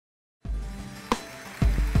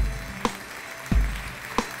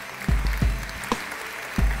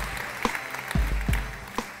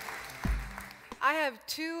I have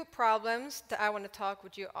two problems that I want to talk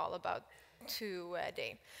with you all about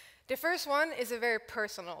today. The first one is a very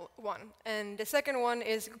personal one, and the second one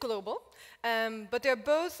is global, but they're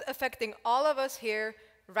both affecting all of us here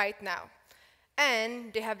right now.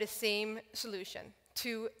 And they have the same solution: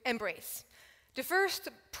 to embrace. The first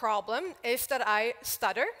problem is that I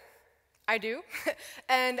stutter. I do.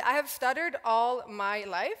 And I have stuttered all my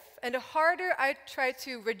life. And the harder I try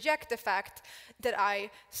to reject the fact that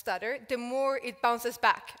I stutter, the more it bounces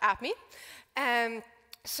back at me.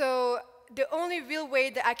 So the only real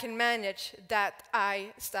way that I can manage that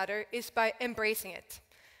I stutter is by embracing it.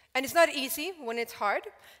 And it's not easy when it's hard,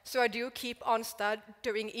 so I do keep on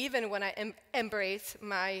stuttering even when I embrace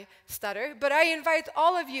my stutter. But I invite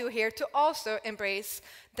all of you here to also embrace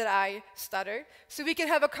that I stutter, so we can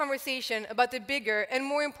have a conversation about the bigger and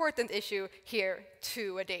more important issue here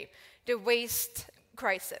today: the waste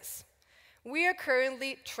crisis. We are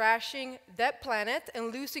currently trashing the planet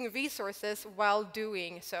and losing resources while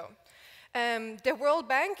doing so. The World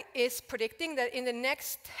Bank is predicting that in the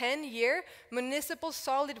next 10 years, municipal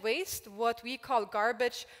solid waste, what we call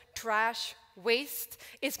garbage, trash, waste,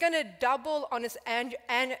 is going to double on its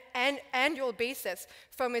annual basis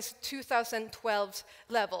from its 2012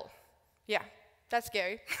 level. Yeah, that's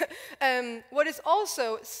scary. What is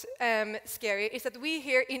also scary is that we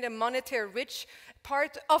here in the monetary rich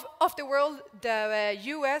part of the world, the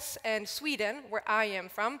US and Sweden, where I am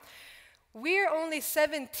from, we're only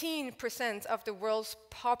 17% of the world's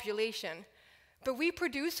population, but we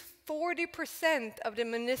produce 40% of the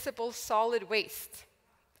municipal solid waste.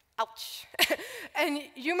 Ouch. And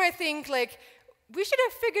you might think, like, we should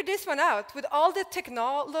have figured this one out. With all the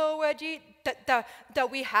technology that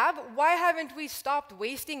we have, why haven't we stopped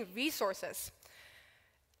wasting resources?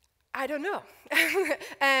 I don't know.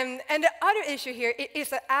 And the other issue here is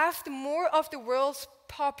that as more of the world's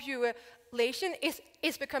population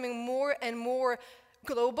is becoming more and more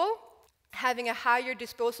global, having a higher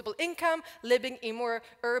disposable income, living in more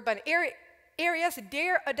urban areas,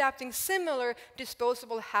 they're adapting similar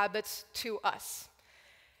disposable habits to us.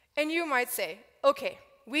 And you might say, okay,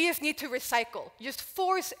 we just need to recycle. Just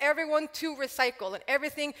force everyone to recycle and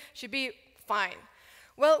everything should be fine.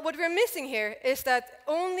 Well, what we're missing here is that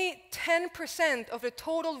only 10% of the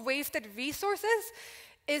total wasted resources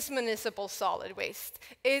is municipal solid waste.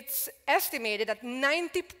 It's estimated that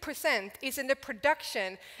 90% is in the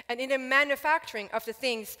production and in the manufacturing of the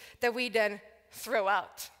things that we then throw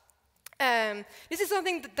out. This is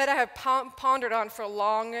something that I have pondered on for a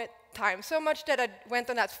long time, so much that I went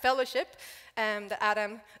on that fellowship that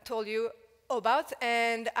Adam told you about,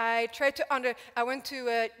 and I went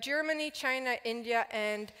to Germany, China, India,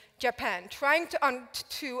 and Japan, trying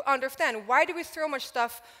to understand why do we throw much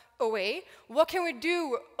stuff away? What can we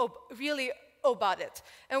do really about it?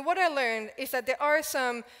 And what I learned is that there are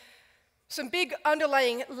some big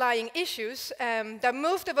underlying issues that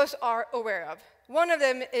most of us are aware of. One of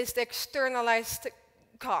them is the externalized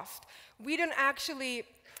cost. We don't actually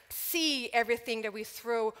see everything that we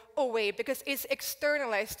throw away because it's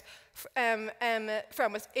externalized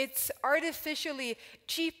from us. It's artificially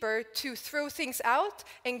cheaper to throw things out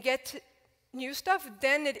and get new stuff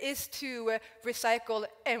than it is to recycle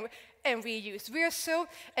and reuse. We are so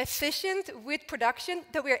efficient with production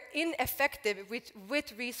that we are ineffective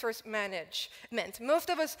with resource management. Most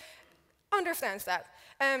of us understands that.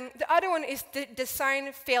 The other one is the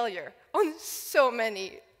design failure on so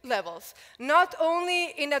many levels. Not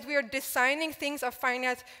only in that we are designing things of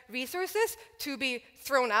finite resources to be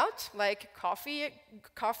thrown out, like coffee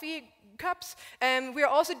cups, we are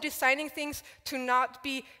also designing things to not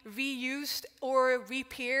be reused or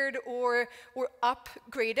repaired or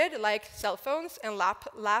upgraded, like cell phones and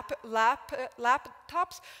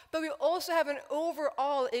laptops. But we also have an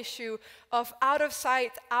overall issue of out of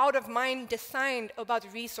sight, out of mind design about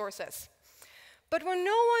resources. But what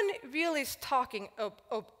no one really is talking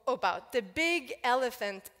about, the big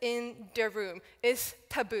elephant in the room, is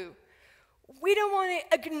taboo. We don't want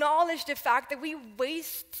to acknowledge the fact that we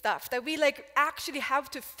waste stuff, that we actually have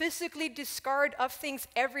to physically discard of things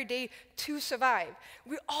every day to survive.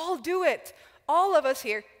 We all do it. All of us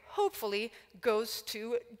here, hopefully, goes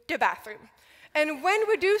to the bathroom. And when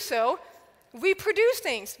we do so, we produce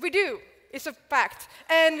things. We do. It's a fact.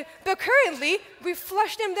 But currently, we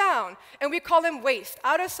flush them down, and we call them waste,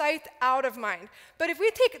 out of sight, out of mind. But if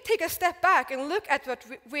we take a step back and look at what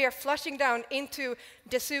we are flushing down into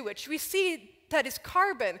the sewage, we see that it's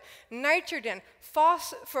carbon, nitrogen,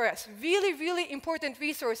 phosphorus, really, really important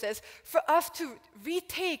resources for us to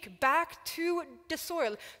retake back to the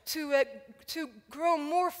soil, to grow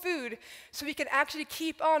more food, so we can actually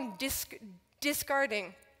keep on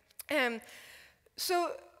discarding.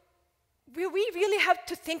 So we really have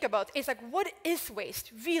to think about is like, what is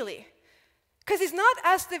waste, really? Because it's not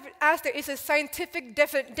as there is a scientific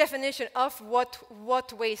definition of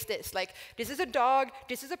what waste is. Like, this is a dog,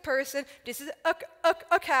 this is a person, this is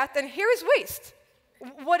a cat, and here is waste.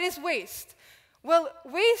 What is waste? Well,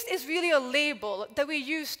 waste is really a label that we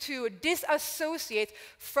use to disassociate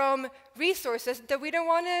from resources that we don't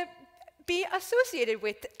want to be associated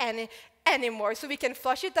with anymore. So we can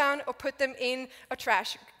flush it down or put them in a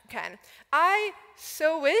trash can. I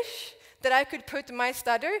so wish that I could put my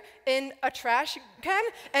stutter in a trash can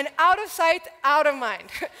and out of sight, out of mind.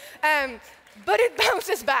 But it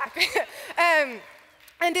bounces back.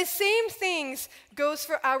 And the same things goes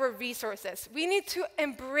for our resources. We need to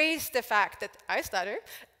embrace the fact that I stutter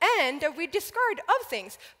and that we discard of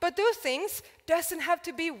things. But those things doesn't have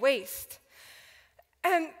to be waste.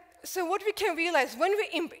 And so what we can realize when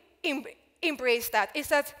we embrace that is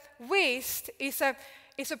that waste is a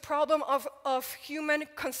problem of human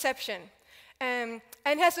conception. And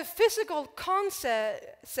has a physical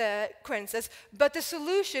consequences, but the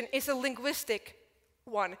solution is a linguistic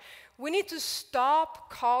one. We need to stop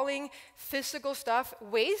calling physical stuff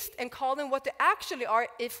waste and call them what they actually are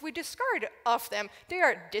if we discard of them. They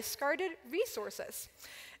are discarded resources.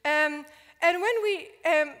 And when we,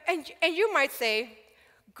 and you might say,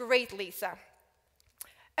 great, Lisa,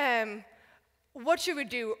 what should we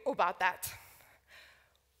do about that?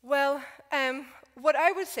 Well, what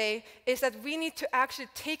I would say is that we need to actually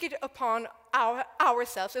take it upon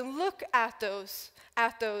ourselves and look at those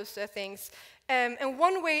things. And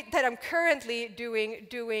one way that I'm currently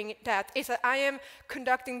doing that is that I am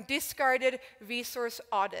conducting discarded resource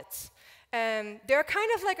audits. They're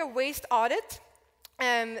kind of like a waste audit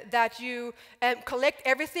that you collect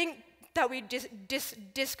everything that we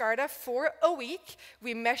discard of for a week.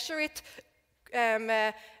 We measure it.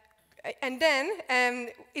 And then,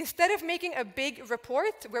 instead of making a big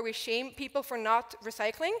report where we shame people for not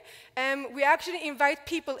recycling, we actually invite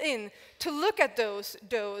people in to look at those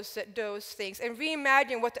things and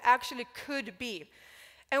reimagine what actually could be.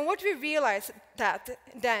 And what we realize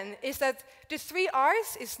then is that the 3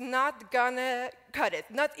 R's is not gonna cut it,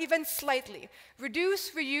 not even slightly. Reduce,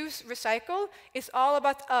 reuse, recycle is all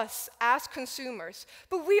about us as consumers.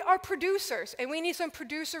 But we are producers, and we need some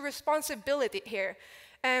producer responsibility here.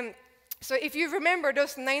 So if you remember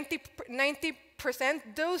those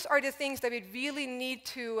 90%, those are the things that we really need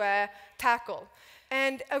to tackle.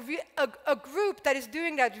 And a group that is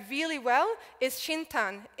doing that really well is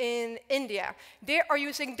Chintan in India. They are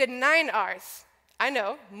using the 9 R's. I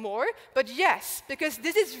know, more, but yes, because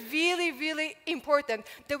this is really, really important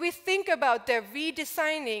that we think about the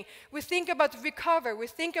redesigning, we think about recover, we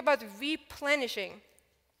think about replenishing.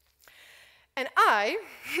 And I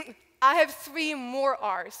have 3 more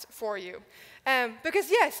R's for you.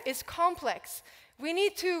 Because yes, it's complex. We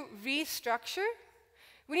need to restructure.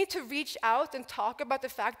 We need to reach out and talk about the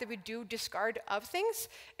fact that we do discard of things.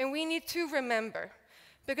 And we need to remember.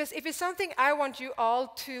 Because if it's something I want you all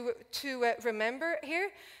to remember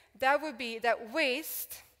here, that would be that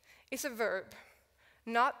waste is a verb,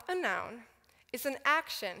 not a noun. It's an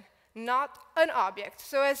action, not an object.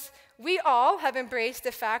 So as we all have embraced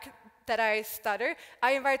the fact that I stutter,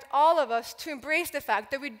 I invite all of us to embrace the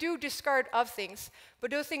fact that we do discard of things,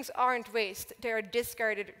 but those things aren't waste, they are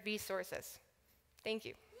discarded resources. Thank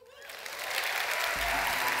you.